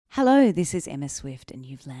Hello, this is Emma Swift, and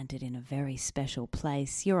you've landed in a very special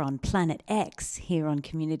place. You're on Planet X here on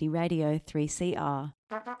Community Radio 3CR.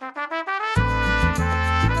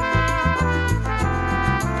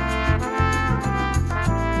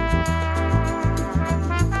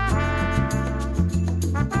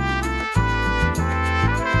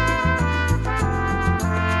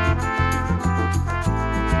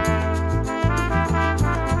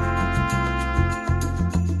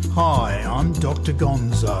 Hi, I'm Dr.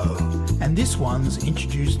 Gonzo, and this one's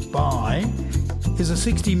Introduced By is a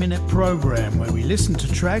 60-minute program where we listen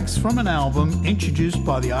to tracks from an album introduced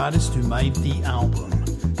by the artist who made the album.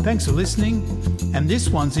 Thanks for listening, and this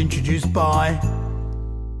one's introduced by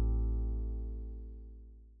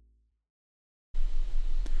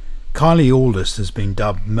Kylie. Auldist has been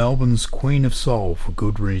dubbed Melbourne's Queen of Soul for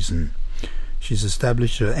good reason. She's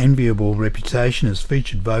established an enviable reputation as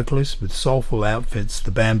featured vocalist with soulful outfits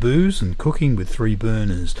The Bamboos and Cooking with 3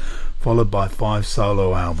 Burners, followed by 5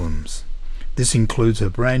 solo albums. This includes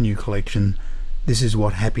her brand new collection, This Is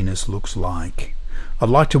What Happiness Looks Like. I'd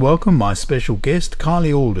like to welcome my special guest,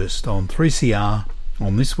 Kylie Auldist, on 3CR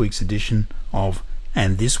on this week's edition of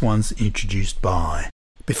And This One's Introduced By.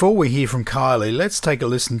 Before we hear from Kylie, let's take a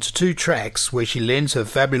listen to 2 tracks where she lends her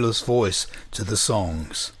fabulous voice to the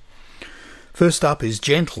songs. First up is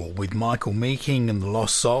Gentle with Michael Meeking and the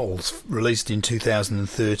Lost Souls, released in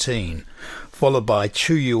 2013, followed by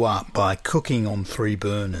Chew You Up by Cooking on 3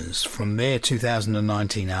 Burners from their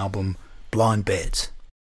 2019 album Blind Bet.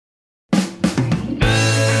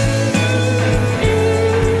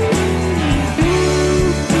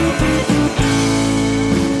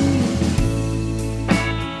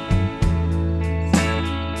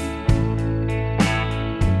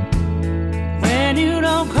 When you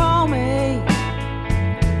don't call me,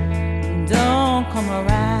 don't come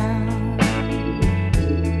around.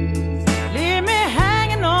 Leave me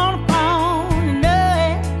hanging on the phone, you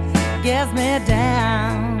know it gets me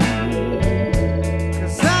down.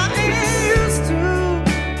 'Cause I ain't used to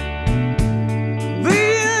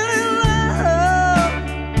being in love,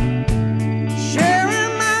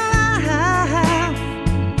 sharing my life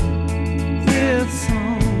with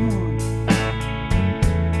someone.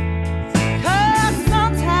 'Cause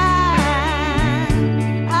sometimes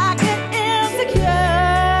I get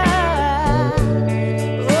insecure.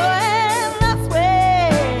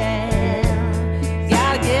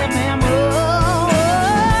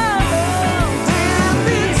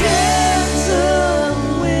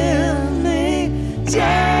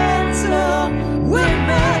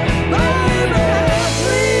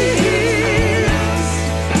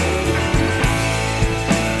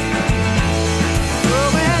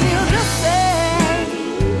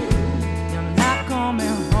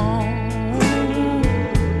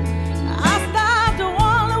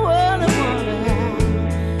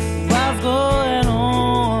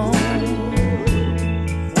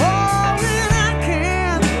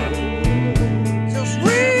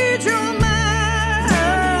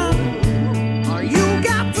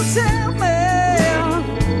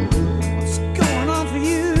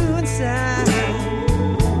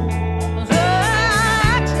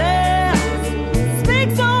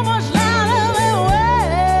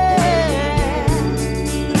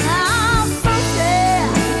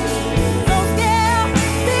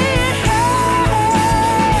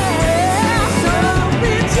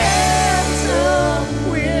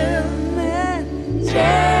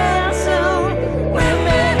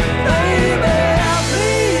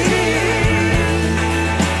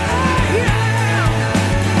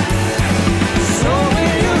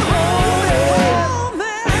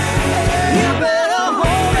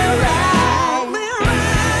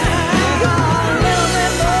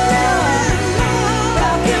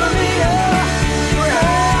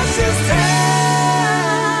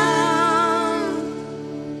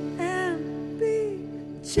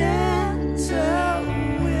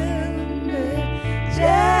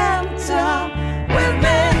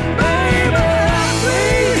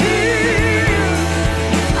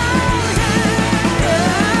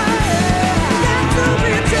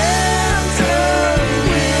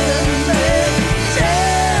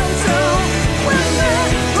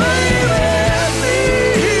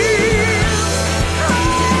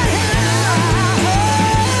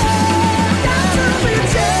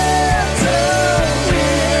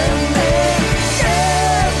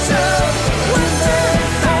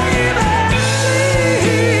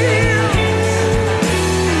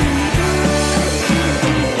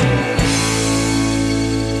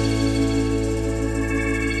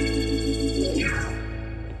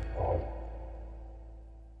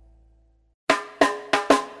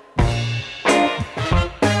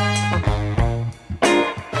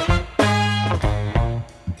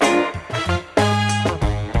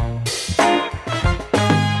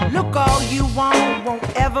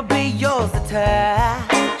 be yours to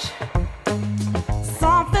touch.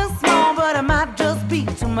 Something small, but it might just be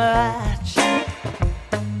too much.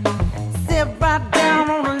 Sit right down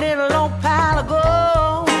on a little old pile of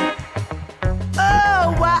gold.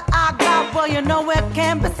 Oh, what I got, well, you know it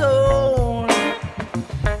can't be sold.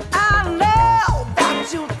 I know that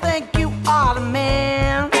you think you are the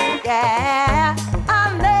man, yeah. I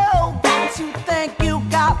know that you think you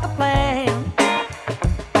got the plan.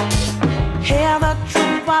 Hear the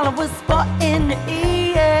truth while I whisper in your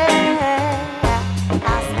ear.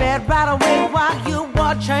 I sped right away while you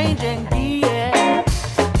were changing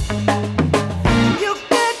gears. You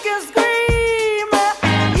kick and scream,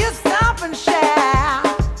 you stop and shout.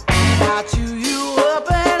 I chew you up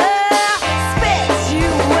and I spit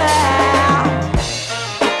you out.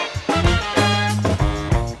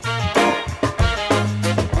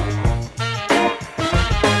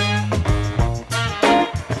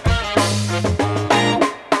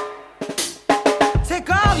 Take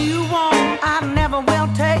all you want, I never will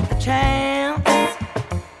take the chance.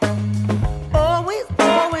 Always,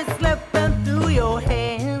 always slipping through your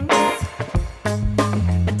hands.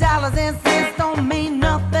 Dollars and cents don't mean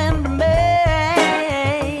nothing to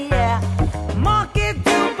me. Monkey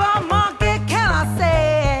do, but monkey can I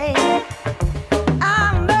say? I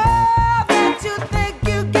know that you think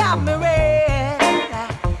you got me red.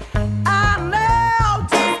 I know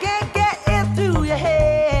just can't get it through your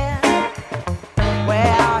head.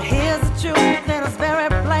 Well, here's the truth, and it's very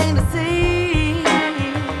plain to see.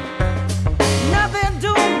 Nothing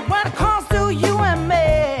doing when it comes to you and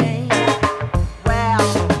me. Well,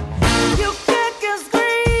 you kick and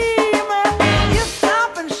scream, you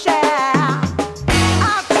stop and shout.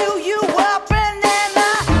 I chew you up and then I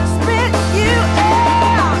spit you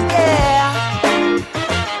out, yeah.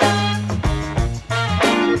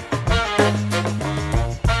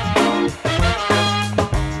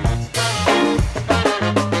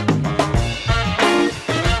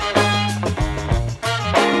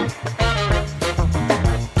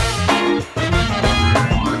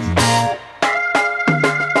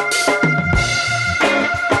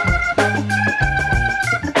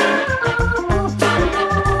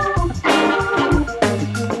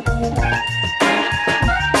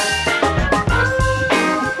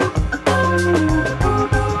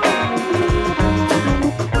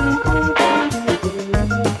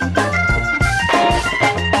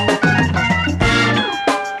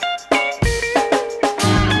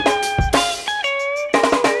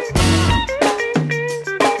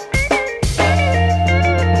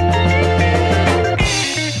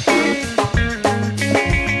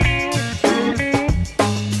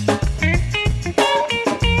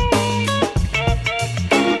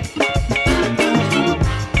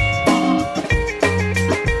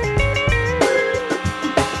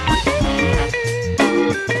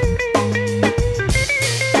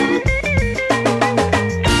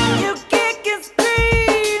 You kick and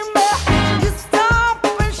scream, you stomp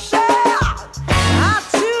and shout. I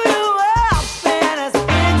chew you up and I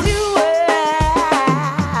spit you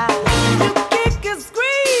out. You kick and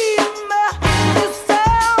scream, you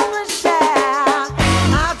stomp and shout.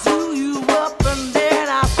 I chew you up and then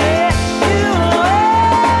I spit you out.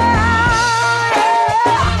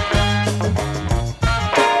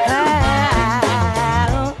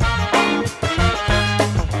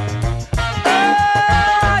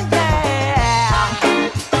 Oh yeah,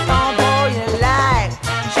 don't blow your light,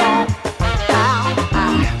 jump out.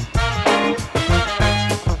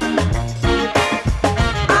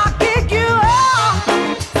 I'll kick you out,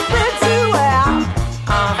 spit you out.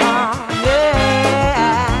 Yeah.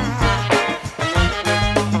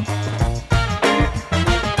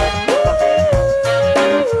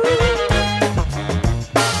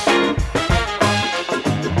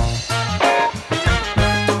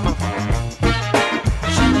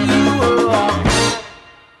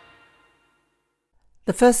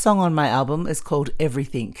 The first song on my album is called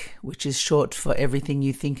Everything, which is short for Everything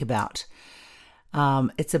You Think About.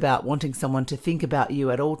 It's about wanting someone to think about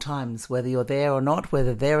you at all times, whether you're there or not,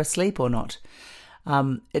 whether they're asleep or not.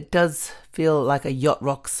 It does feel like a yacht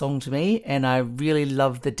rock song to me, and I really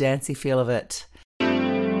love the dancey feel of it.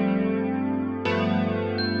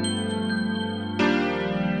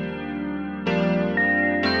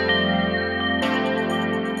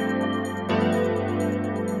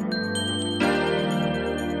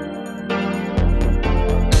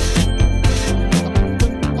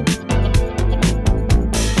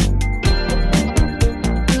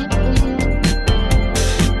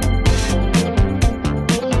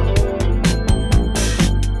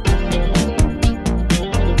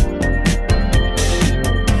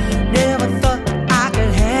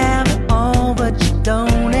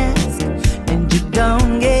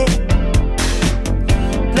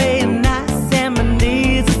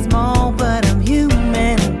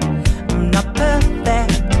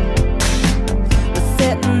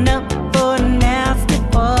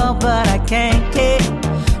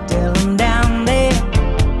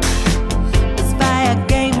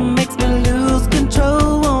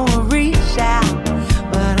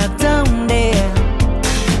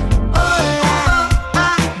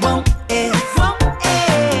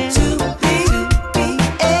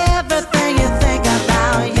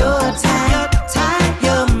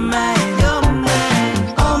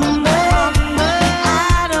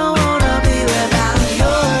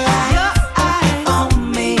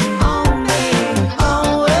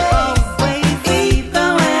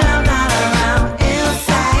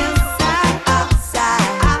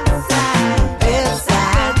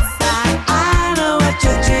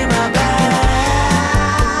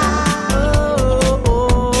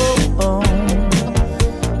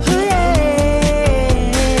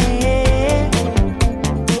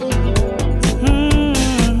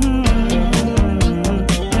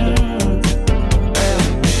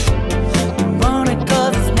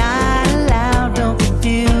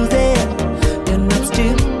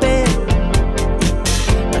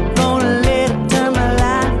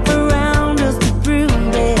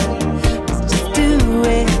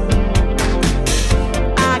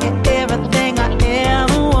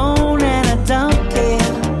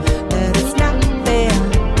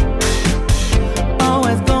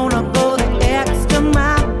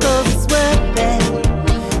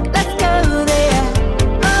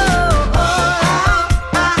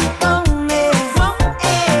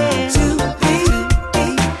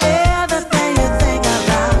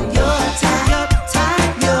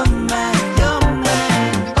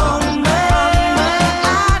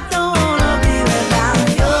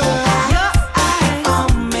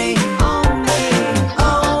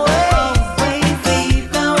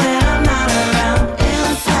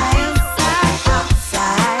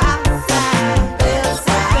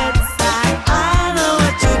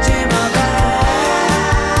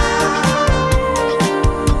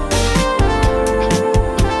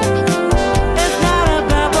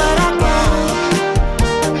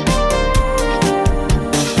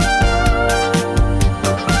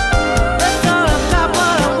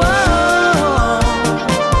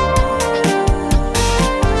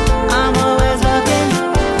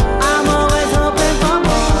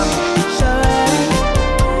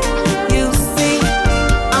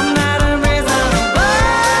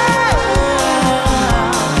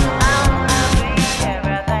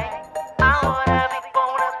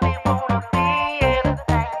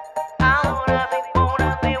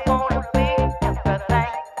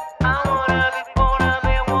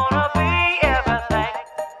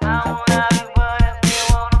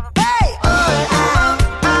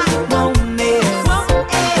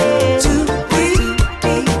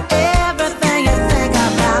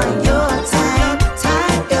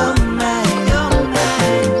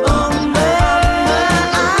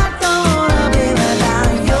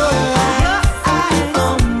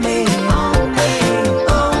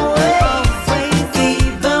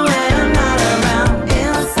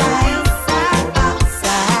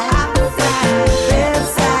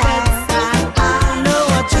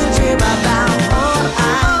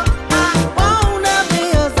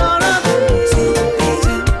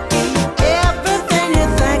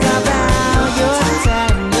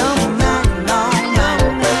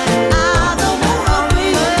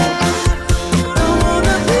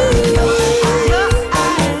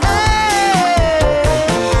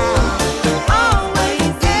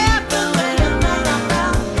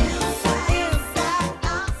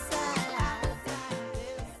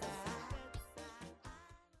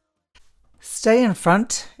 Stay in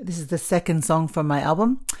Front. This is the second song from my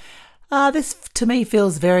album. This to me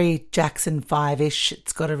feels very Jackson 5-ish.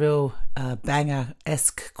 It's got a real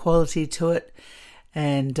banger-esque quality to it.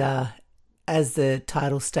 And as the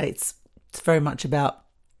title states, it's very much about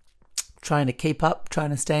trying to keep up,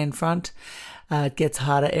 trying to stay in front. It gets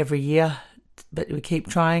harder every year, but we keep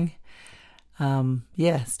trying. Stay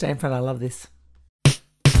in front. I love this.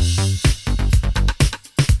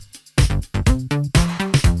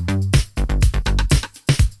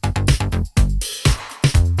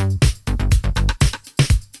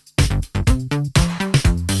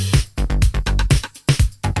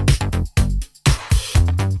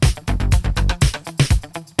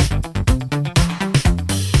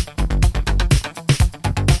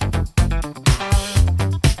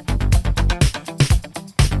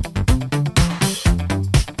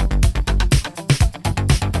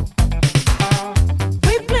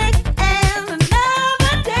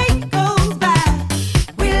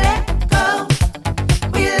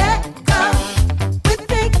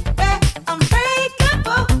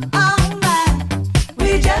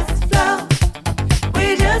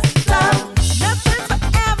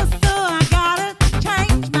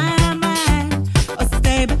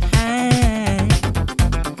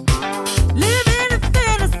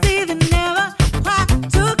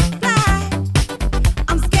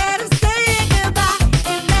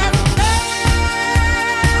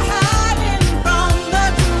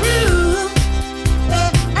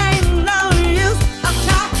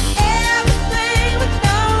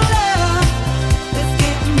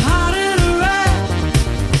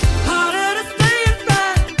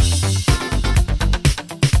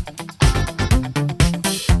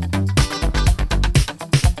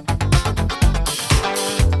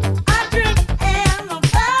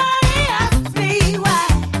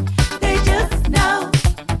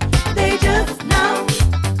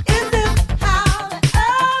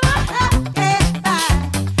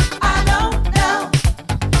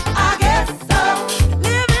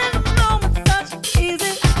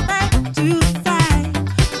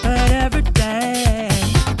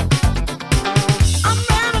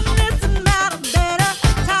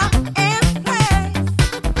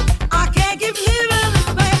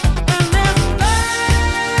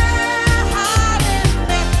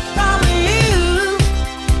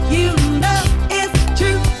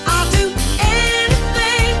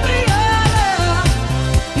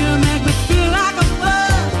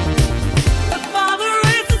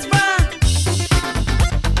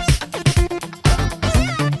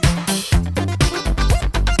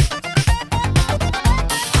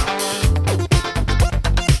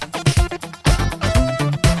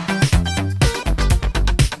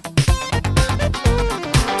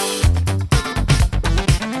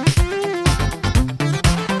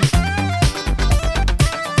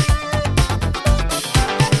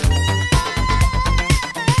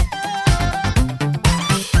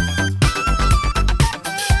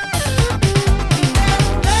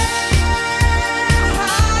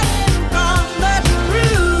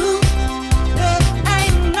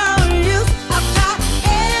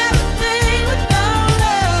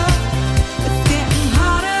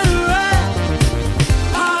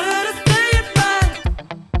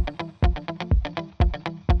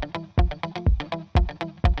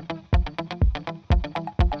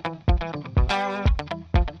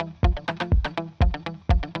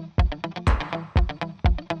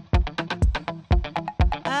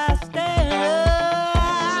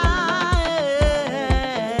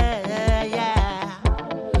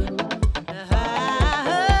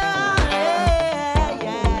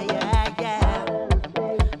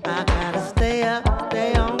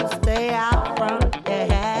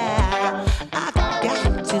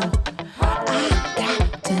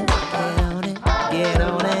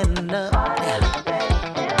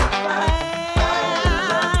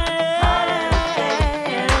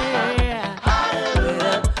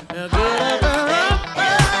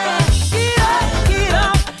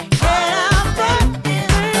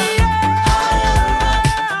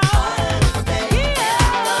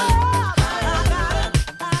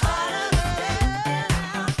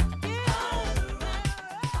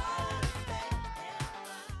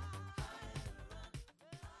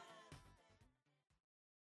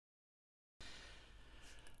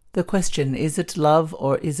 The question, is it love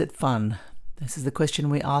or is it fun? This is the question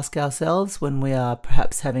we ask ourselves when we are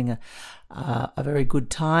perhaps having a very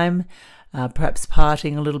good time, perhaps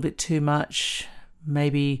partying a little bit too much,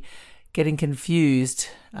 maybe getting confused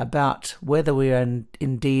about whether we are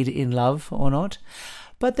indeed in love or not.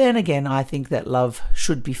 But then again, I think that love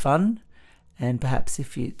should be fun, and perhaps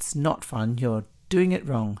if it's not fun, you're doing it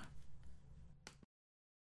wrong.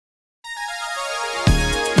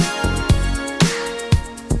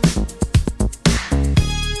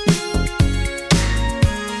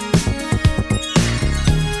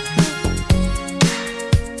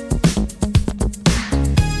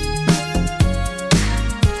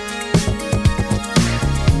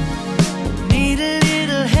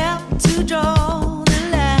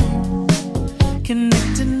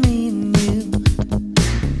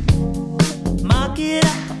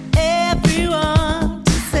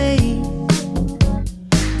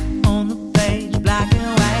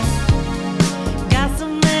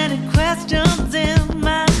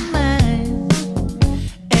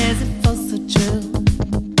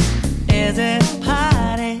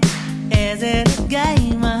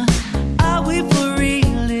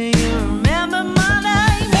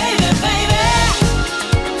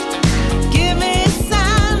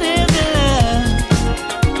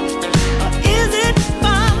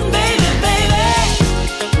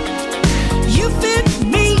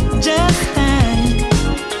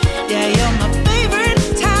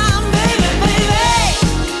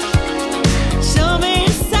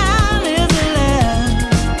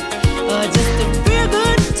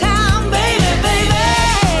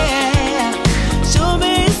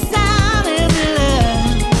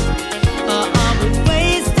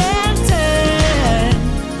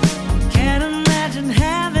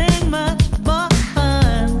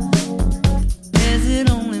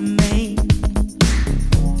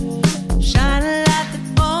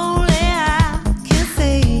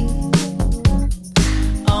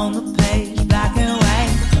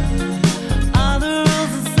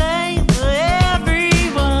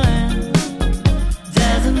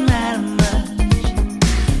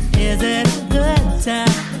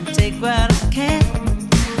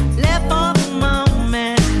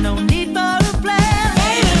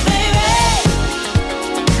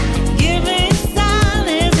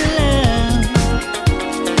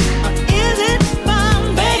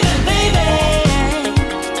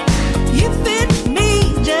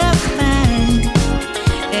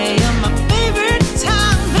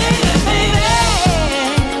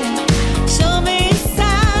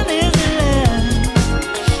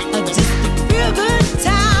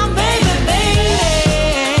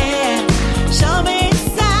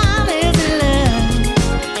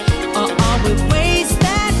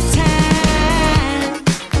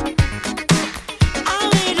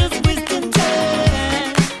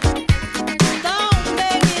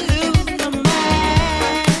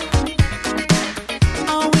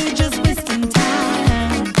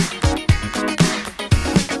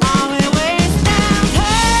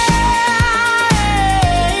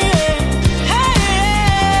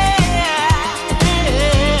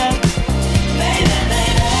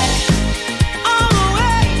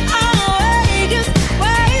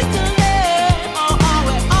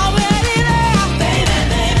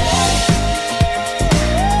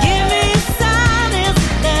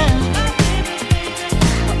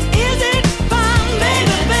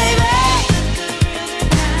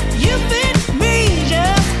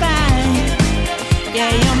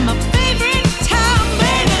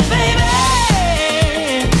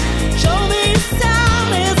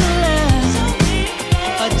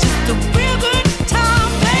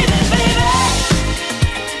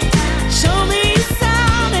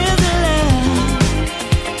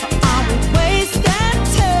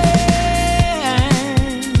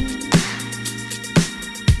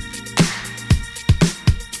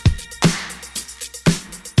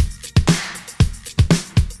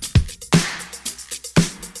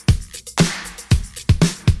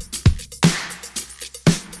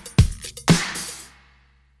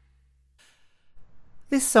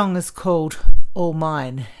 This song is called All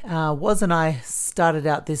Mine. Woz and I started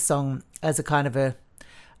out this song as a kind of a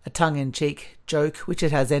tongue-in-cheek joke, which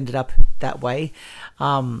it has ended up that way.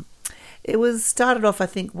 It was started off, I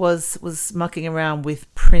think, was mucking around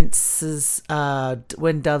with Prince's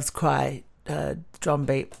When Doves Cry drum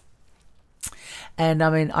beat. And I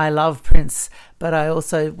mean, I love Prince, but I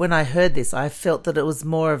also, when I heard this, I felt that it was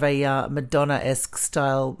more of a Madonna-esque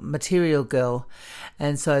style Material Girl.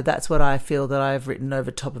 And so that's what I feel that I've written over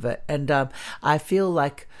top of it. And I feel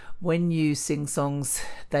like when you sing songs,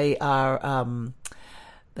 they are...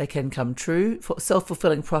 they can come true,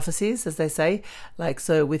 self-fulfilling prophecies, as they say. Like,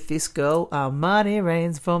 so with this girl, money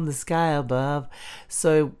rains from the sky above.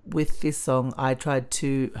 So with this song, I tried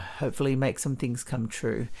to hopefully make some things come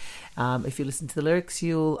true. If you listen to the lyrics,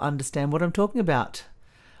 you'll understand what I'm talking about.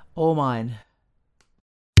 All mine.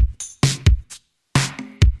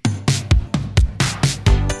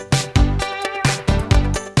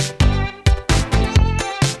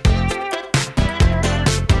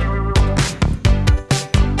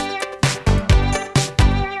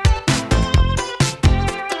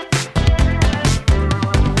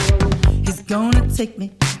 Gonna take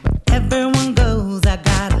me where everyone goes. I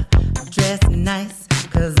gotta dress nice,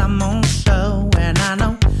 cause I'm on show. And I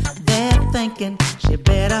know they're thinking she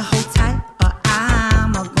better hold tight, or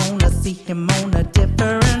I'm gonna see him on a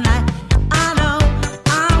different night. I know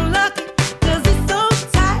I'm lucky, cause he's so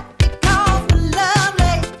tight. He calls me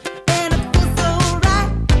lovely, and it feels so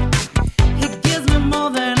right. He gives me more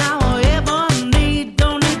than I will ever need.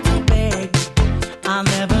 Don't need to beg, I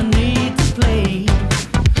never need to play.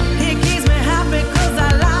 Because I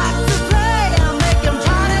like to play, I make him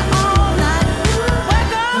party all night.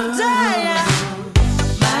 Wake up, day, yeah.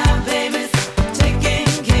 My baby's taking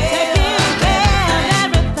care of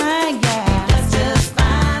everything, yeah. That's just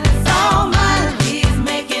fine, it's all mine. He's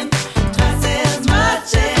making twice as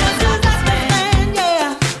much as I spend, yeah.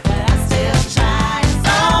 But I still try, it's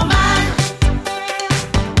all mine.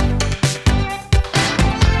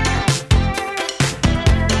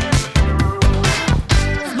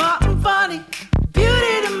 Smart and funny,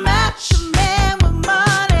 beauty to match. A man with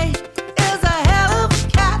money is a hell of a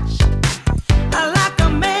catch. I like a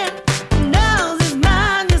man who knows his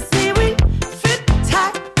mind. You see, we fit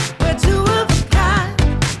tight, we're two of a kind.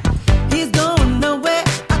 He's going nowhere,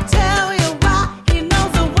 I'll tell you why. He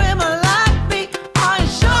knows the women like me are in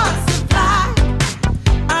short supply.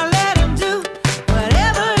 I let him do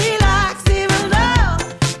whatever he likes, even though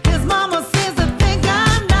his mama says I think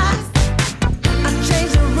I'm nice. I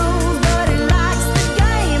change the rules, but he likes the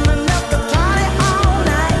game enough to party all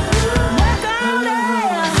night. Work all day.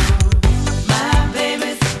 My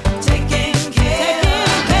baby's taking care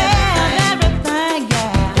of everything,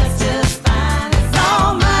 yeah. That's just fine, it's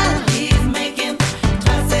all mine. He's making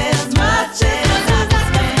twice as much as I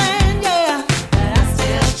spend, yeah. But I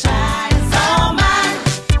still try, it's all mine.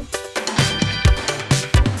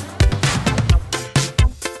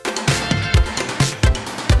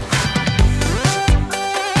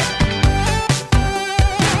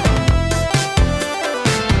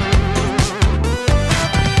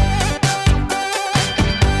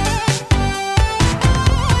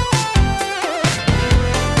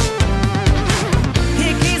 He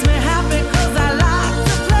keeps me happy cause I like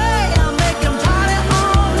to play. I make him party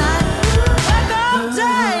all night. Wake up,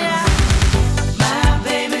 day, yeah. My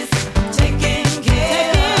baby's taking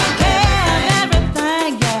care of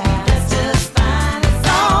everything, yeah. That's just fine, it's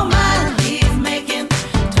all mine. He's making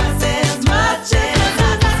twice as much as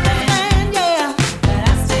I spend, yeah. But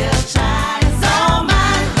I still try, it's all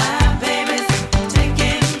mine. My baby's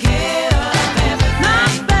taking care of everything. My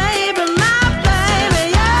baby,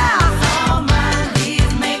 yeah. It's all mine.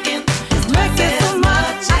 He's making so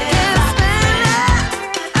much I can't spend it.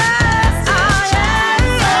 Oh yeah,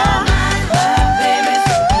 it's all mine. My baby's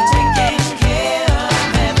taking care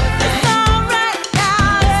of everything. It's alright, yeah.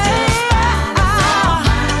 It's all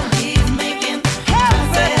mine. He's making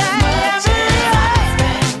twice as much as I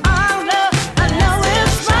spend. Oh no, I know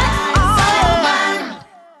it's right. All mine.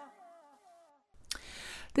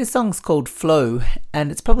 This song's called Flow,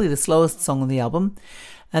 and it's probably the slowest song on the album.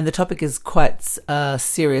 And the topic is quite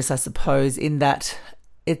serious, I suppose, in that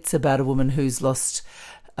it's about a woman who's lost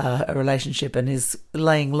a relationship and is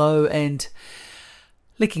laying low and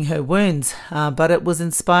licking her wounds. But it was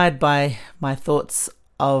inspired by my thoughts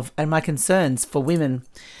of and my concerns for women,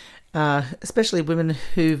 especially women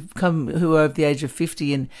who are over the age of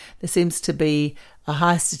 50, and there seems to be a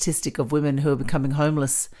high statistic of women who are becoming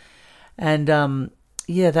homeless. And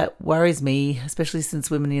yeah, that worries me, especially since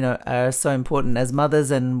women, are so important as mothers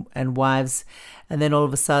and wives. And then all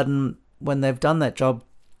of a sudden, when they've done that job,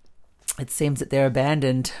 it seems that they're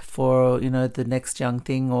abandoned for, the next young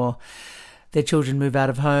thing, or their children move out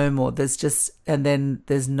of home, or and then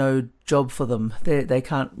there's no job for them. They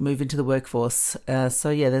can't move into the workforce. So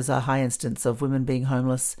yeah, there's a high instance of women being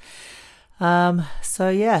homeless. So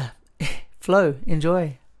yeah, flow,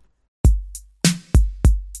 enjoy.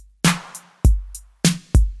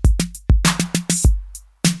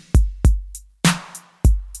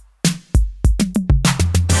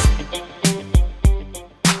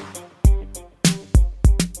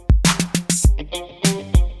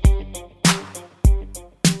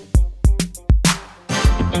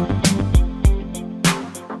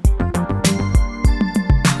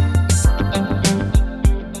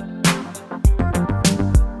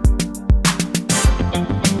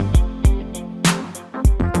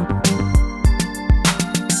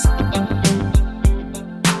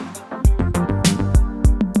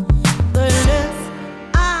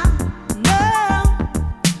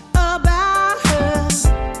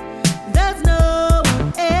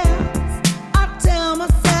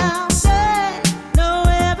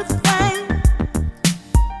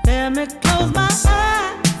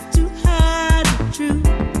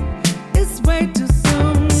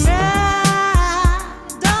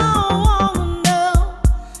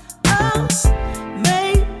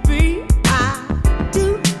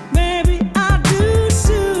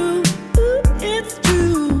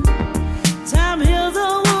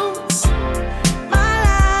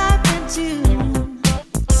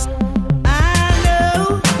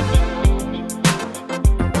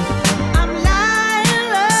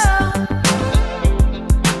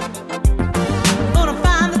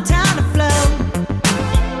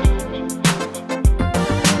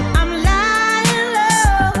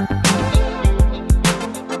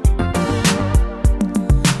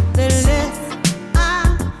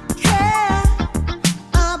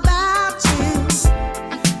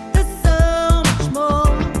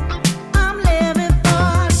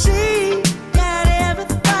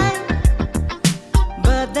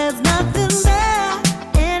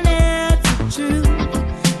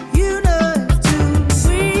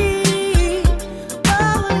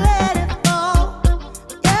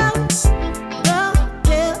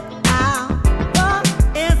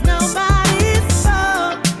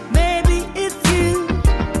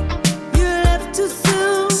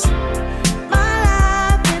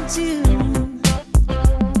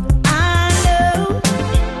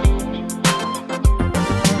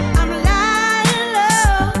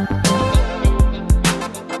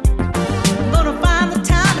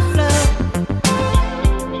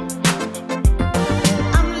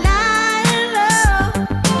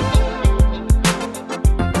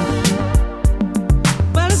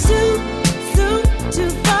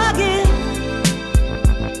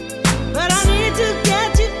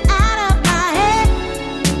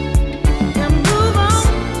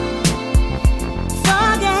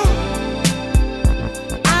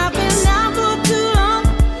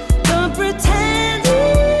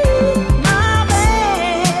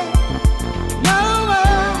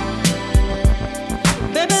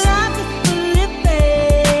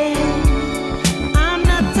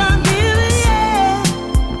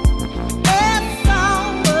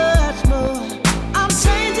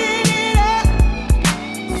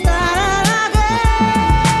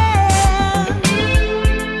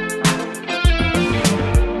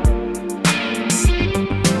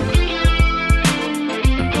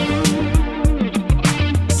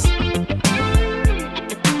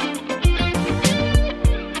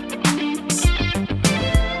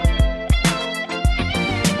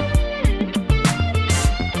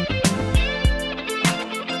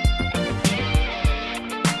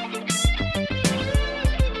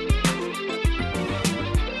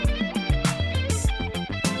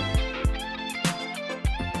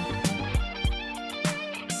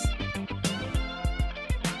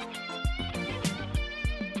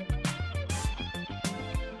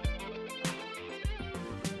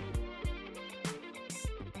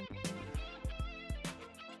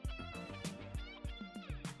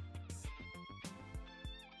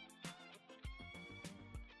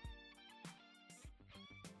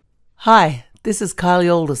 Hi, this is Kylie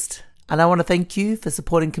Auldist, and I want to thank you for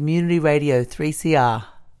supporting Community Radio 3CR.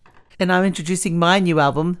 And I'm introducing my new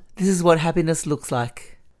album, This Is What Happiness Looks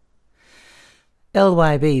Like.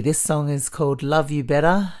 LYB, this song is called Love You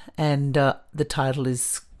Better, and the title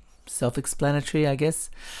is self-explanatory, I guess.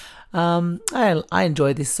 I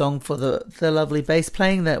enjoy this song for the lovely bass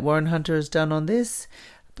playing that Warren Hunter has done on this.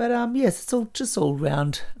 But yes, it's all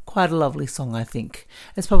round quite a lovely song, I think.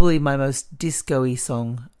 It's probably my most disco-y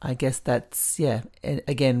song. I guess that's,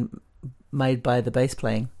 again, made by the bass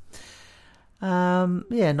playing.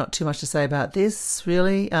 Yeah, not too much to say about this,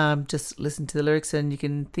 really. Just listen to the lyrics and you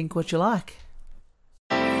can think what you like.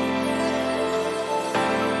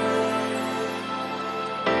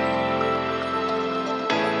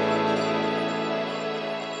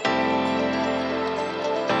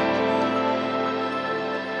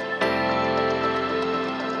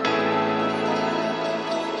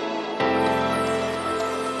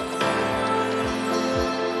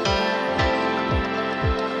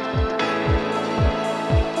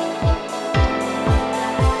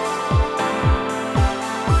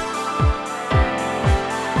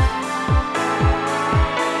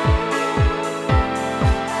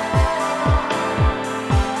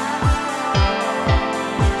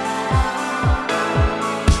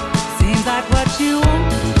 Seems like what you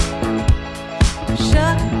want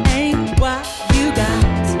sure ain't what you got.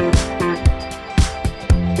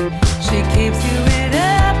 She keeps you in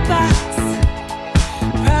a box,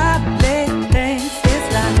 probably thinks it's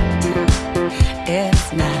locked.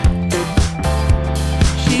 It's not.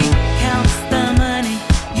 She counts the money,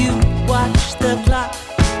 you watch the clock.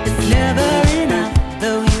 It's never enough,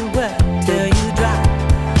 though you work till you drop.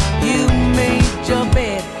 You made your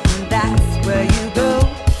bed, and that's where you go.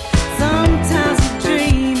 Sometimes you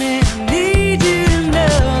dream and need you to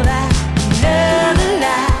know that another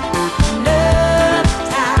life, another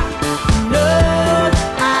time, know that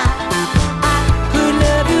I could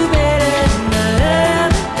love you better than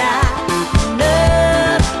another life,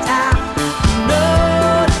 another time,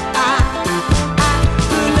 know that I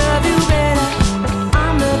could love you better.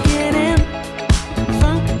 I'm looking in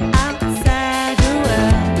from outside your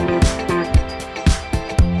world.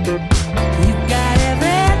 You got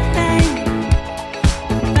everything.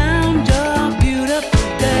 Found your beautiful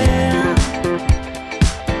girl,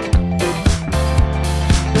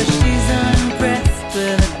 but she's unimpressed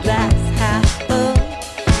with a glass half full.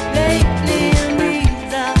 Lately, her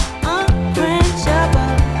needs are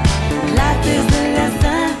unquenchable. Life is the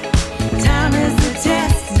lesson, time is the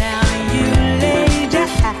test. Now you laid your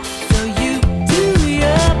hat, so you do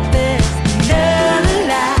your best. Another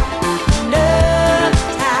life, another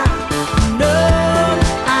time, know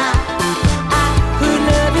I could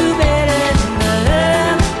love you better than another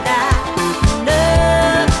life,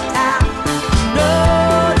 another time, know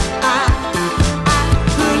I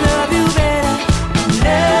could love you better.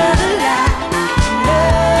 Another life,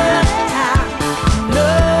 another time,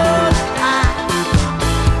 know I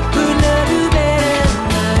could love you better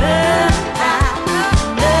than another life,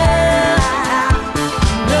 another time,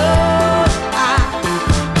 know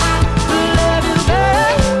I could love you better.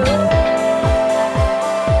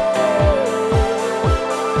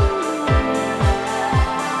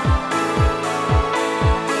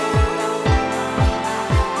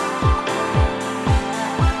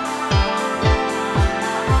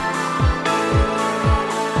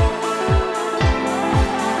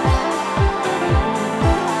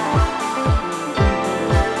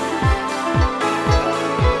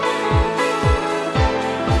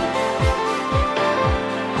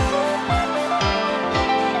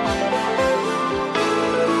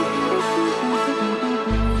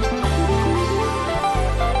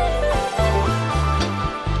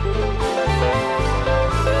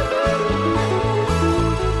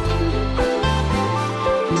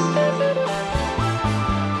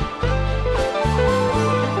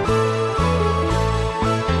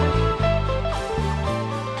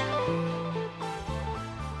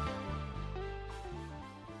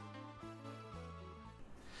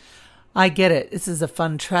 I get it. This is a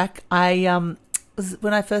fun track. When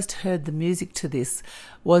I first heard the music to this,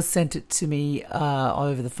 was sent it to me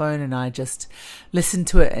over the phone, and I just listened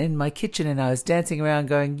to it in my kitchen, and I was dancing around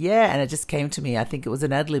going, yeah, and it just came to me. I think it was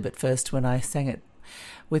an ad-lib at first when I sang it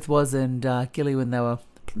with Woz and Gilly when they were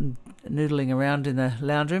noodling around in the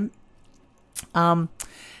lounge room. And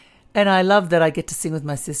I love that I get to sing with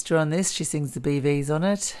my sister on this. She sings the BVs on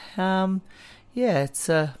it. Yeah, it's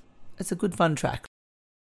a good fun track.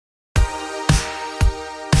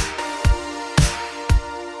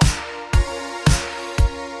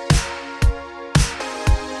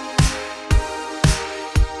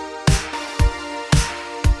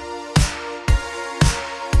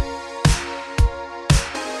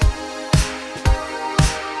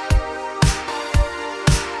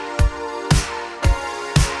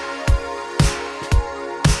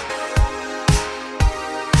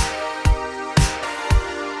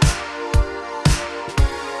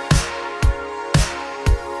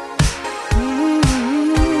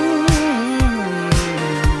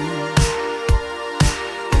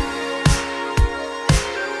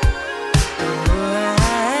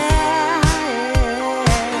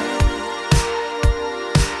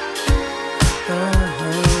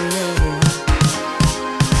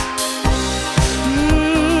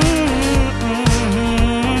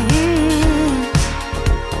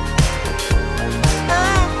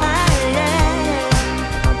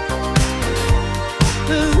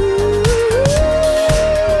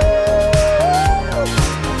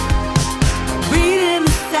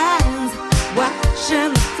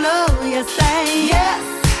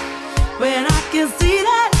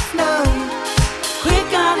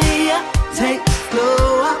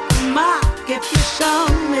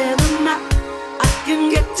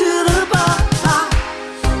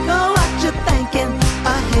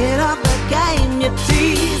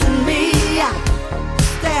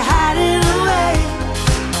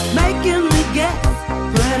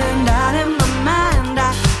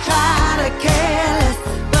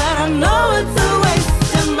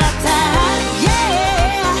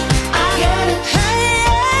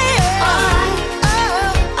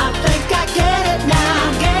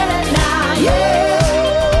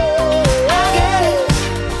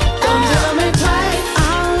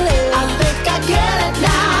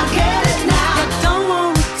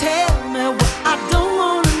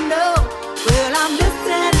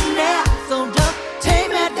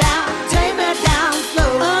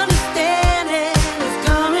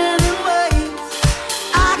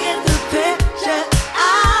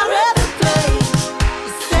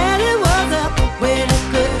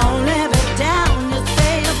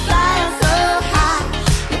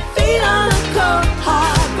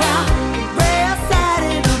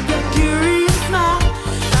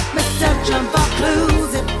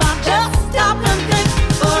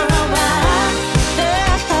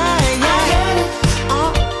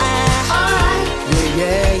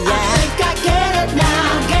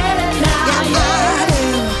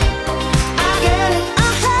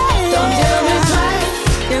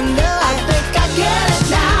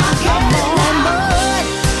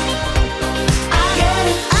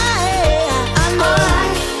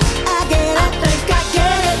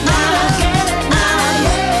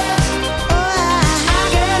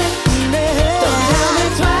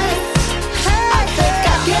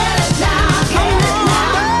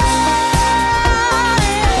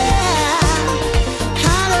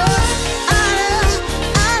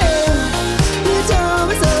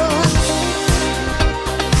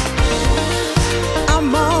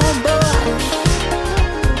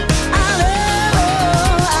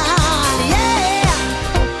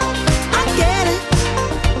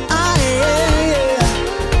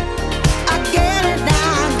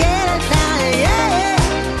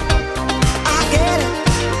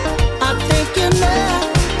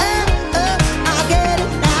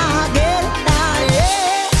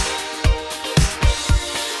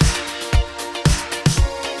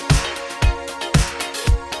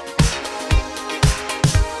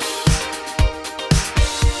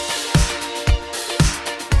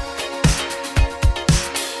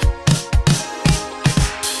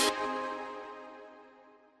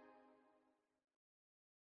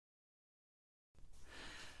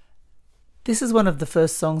 This is one of the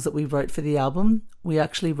first songs that we wrote for the album. We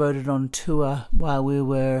actually wrote it on tour while we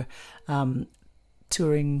were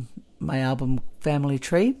touring my album Family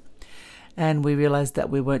Tree. And we realised that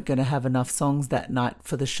we weren't going to have enough songs that night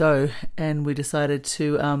for the show. And we decided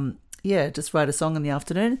to, just write a song in the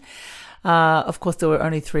afternoon. Of course, there were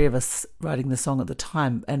only 3 of us writing the song at the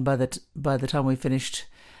time. And by the time we finished,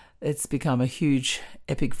 it's become a huge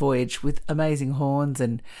epic voyage with amazing horns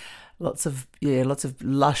and lots of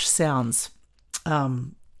lush sounds.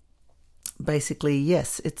 Basically,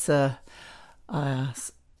 yes, it's the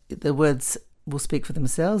words will speak for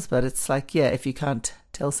themselves, but it's like, if you can't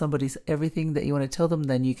tell somebody everything that you want to tell them,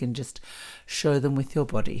 then you can just show them with your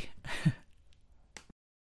body.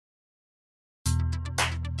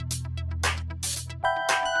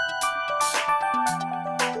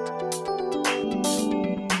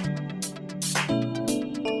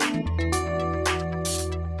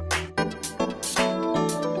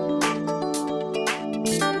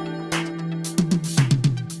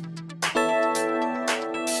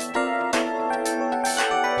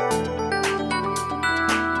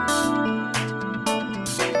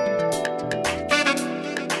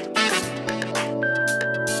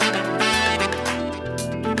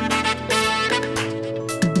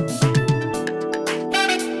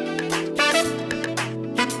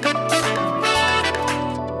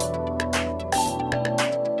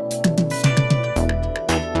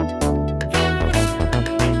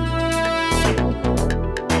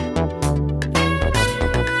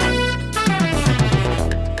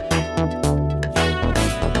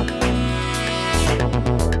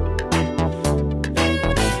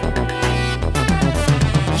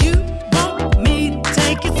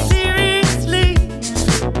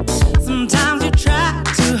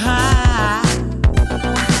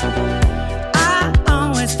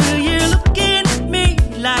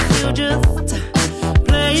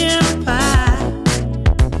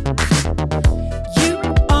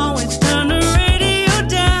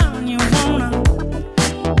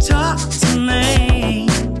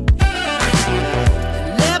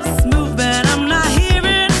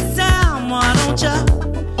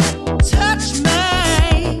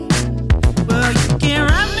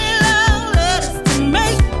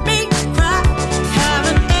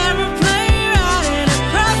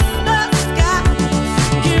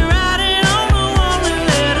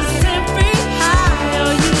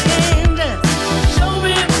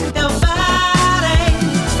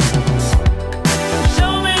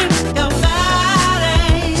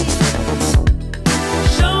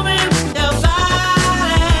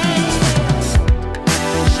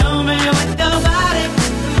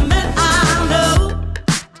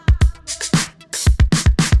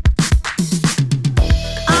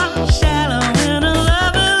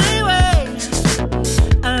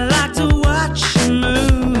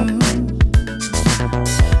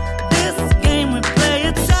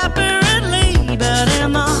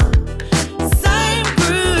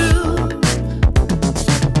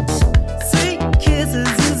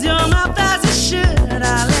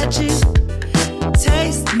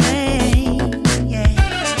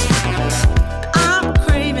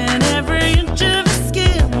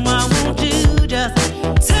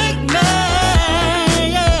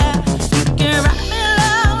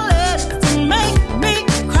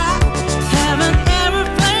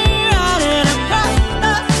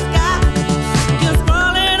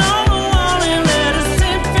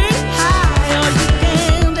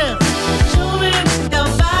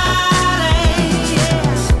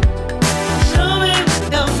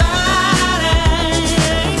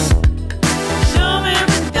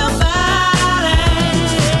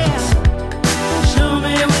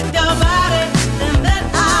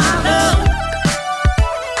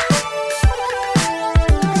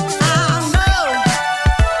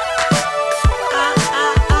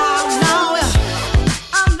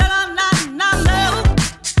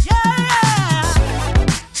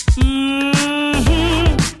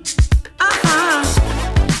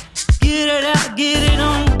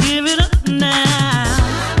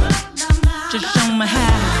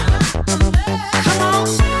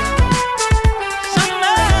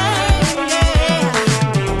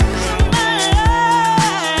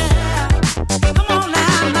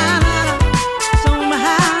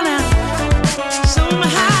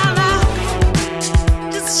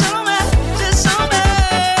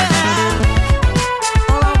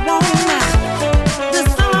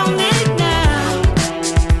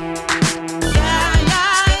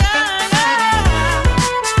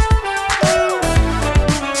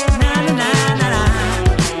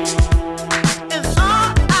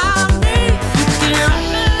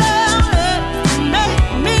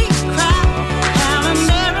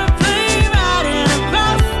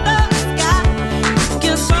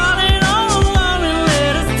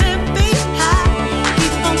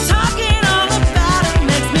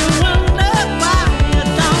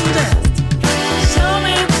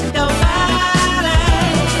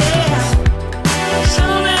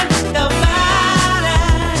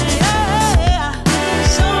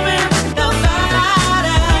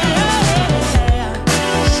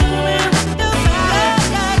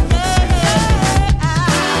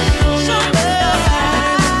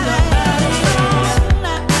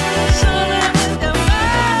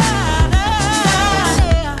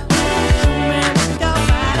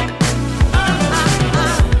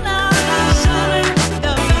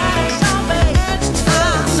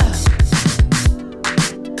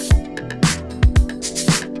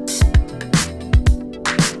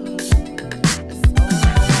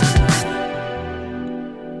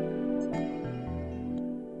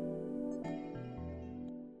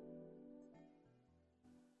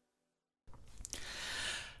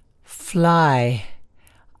 Fly.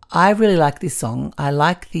 I really like this song. I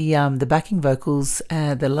like the backing vocals,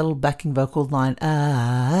 the little backing vocal line.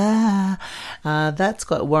 That's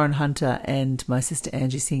got Warren Hunter and my sister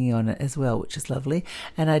Angie singing on it as well, which is lovely.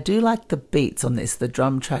 And I do like the beats on this, the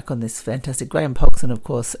drum track on this, fantastic. Graham Polkson, of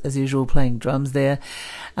course, as usual, playing drums there.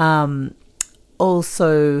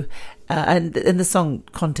 Also, and the song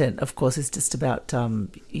content, of course, is just about,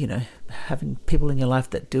 having people in your life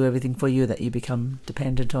that do everything for you that you become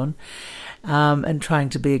dependent on, and trying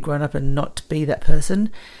to be a grown-up and not be that person.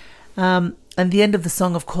 And the end of the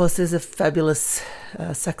song, of course, there's a fabulous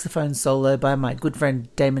saxophone solo by my good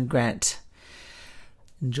friend Damon Grant.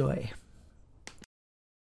 Enjoy.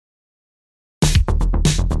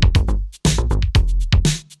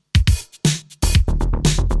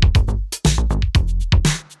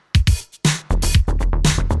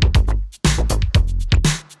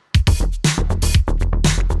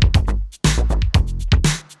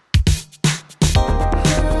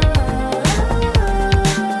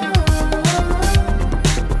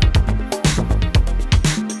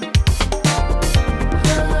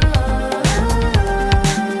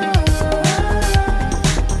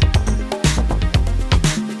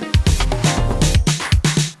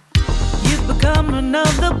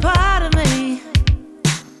 Another part of me,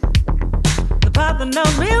 the part that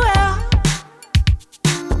knows me well,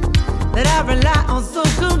 that I rely on so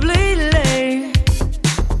completely.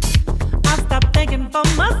 I stop thinking for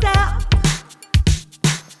myself.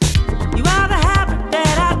 You are the habit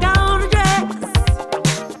that I don't address.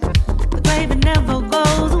 The craving never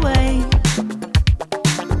goes away.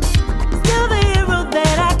 Still the hero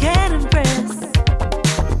that I can't impress,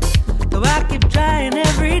 though I keep trying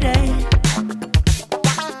every day.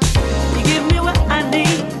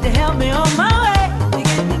 Help me on my way.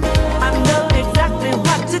 I know exactly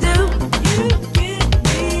what to do.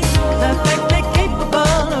 Perfectly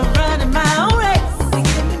capable of running my own race,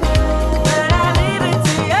 but I leave it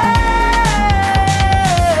to you.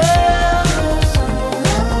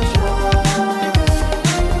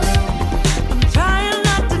 I'm trying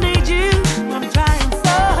not to need you. I'm trying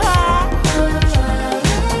so hard.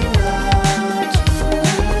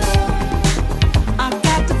 I've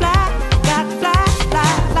got to fly, got to fly.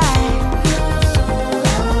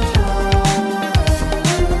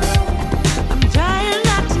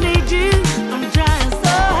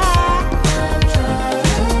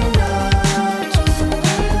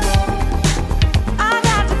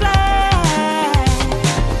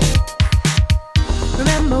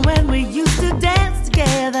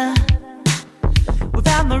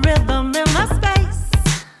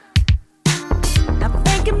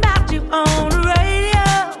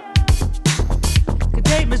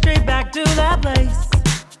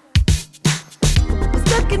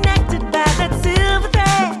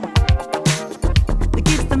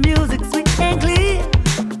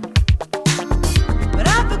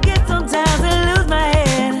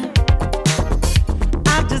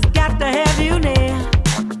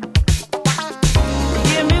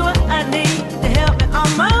 Give me what I need to help me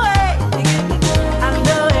on my way.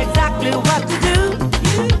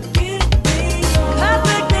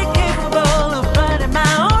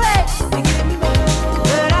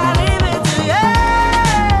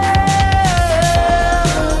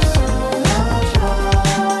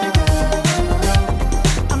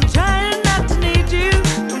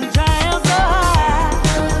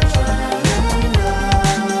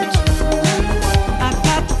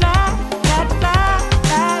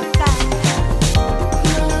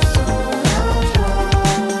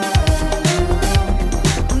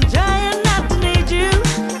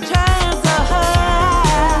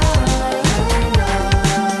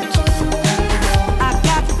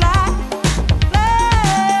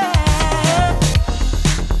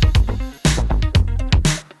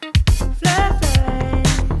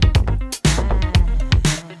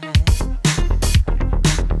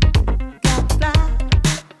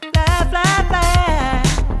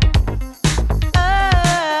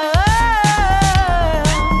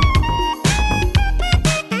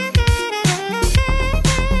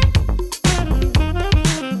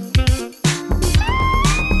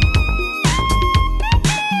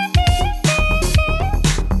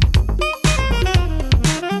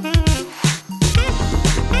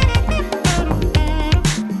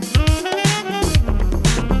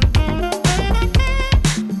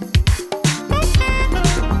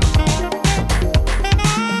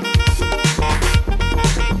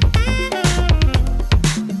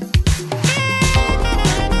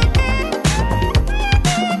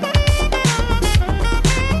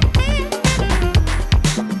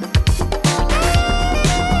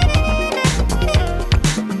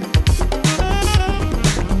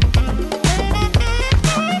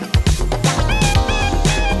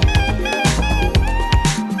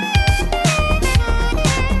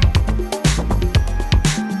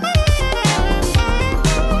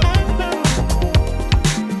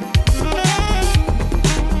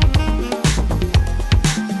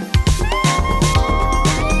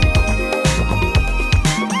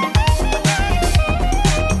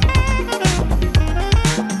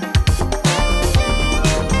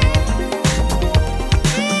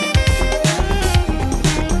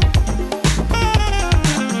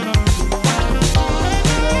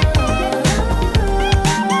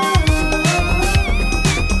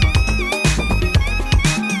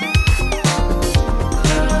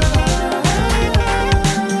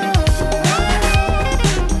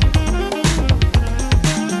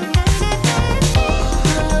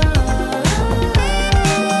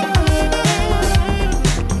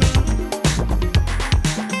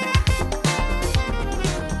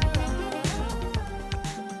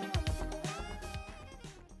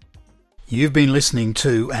 You've been listening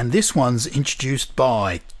to, and this one's introduced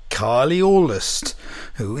by Kylie Auldist,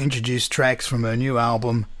 who introduced tracks from her new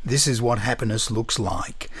album, This Is What Happiness Looks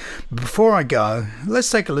Like. Before I go, let's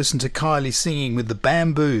take a listen to Kylie singing with the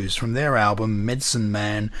Bamboos from their album Medicine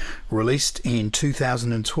Man, released in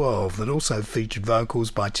 2012, that also featured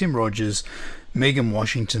vocals by Tim Rogers, Megan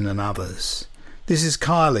Washington and others. This is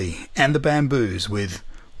Kylie and the Bamboos with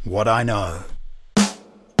What I Know.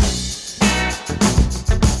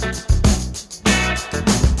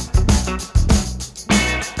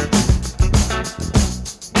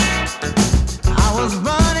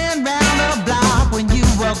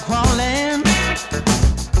 Crawling,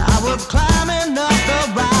 I was climbing up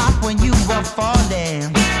the rock when you were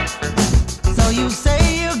falling. So you say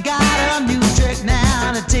you got a new trick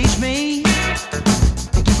now to teach me.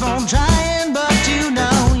 You keep on trying, but you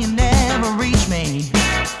know you never reach me.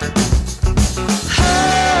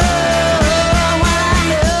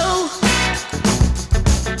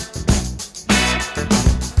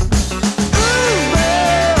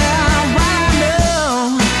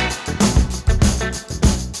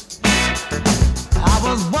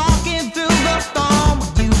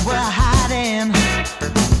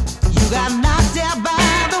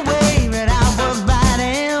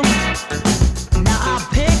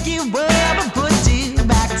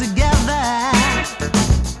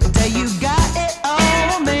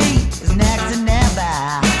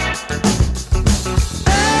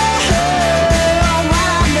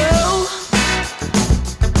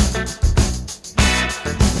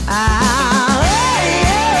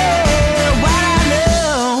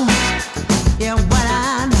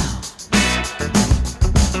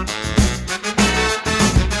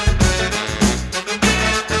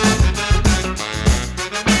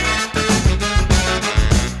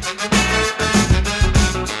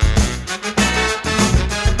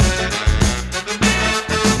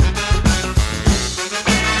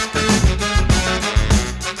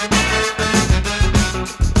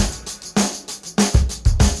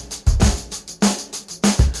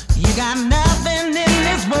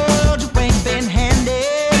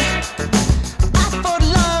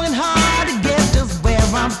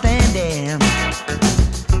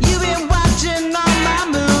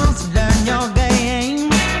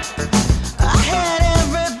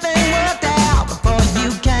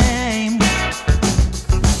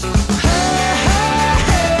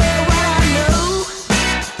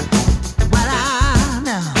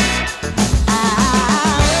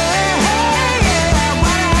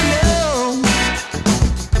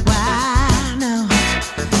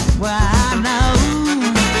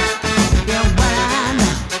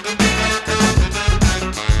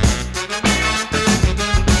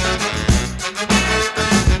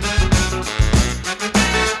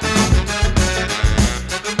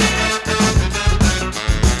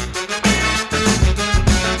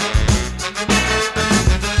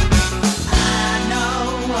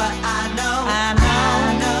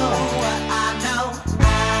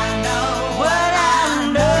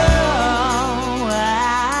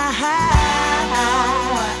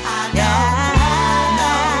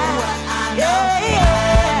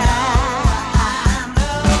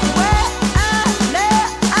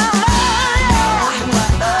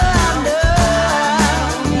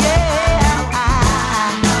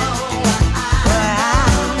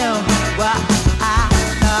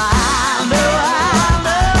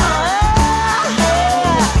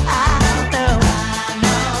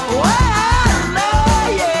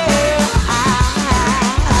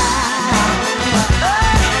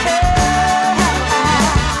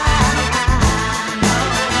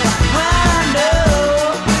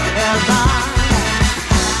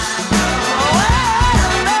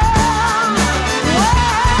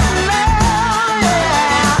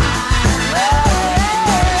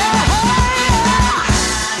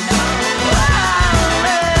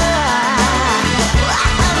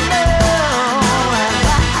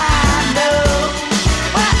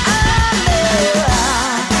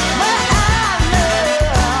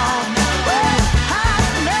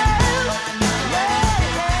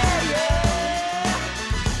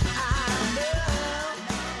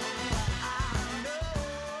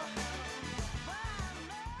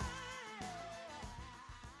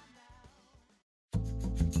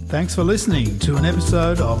 Thanks for listening to an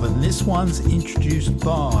episode of And This One's Introduced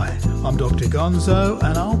By. I'm Dr. Gonzo,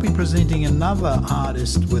 and I'll be presenting another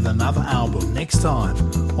artist with another album next time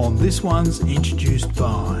on This One's Introduced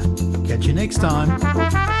By. Catch you next time.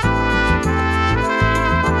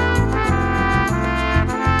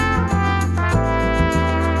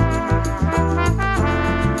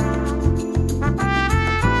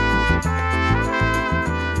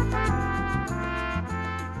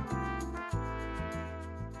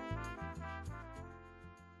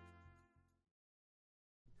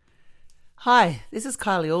 Hi, this is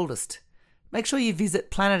Kylie Auldist. Make sure you visit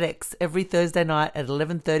Planet X every Thursday night at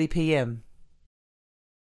 11:30 p.m.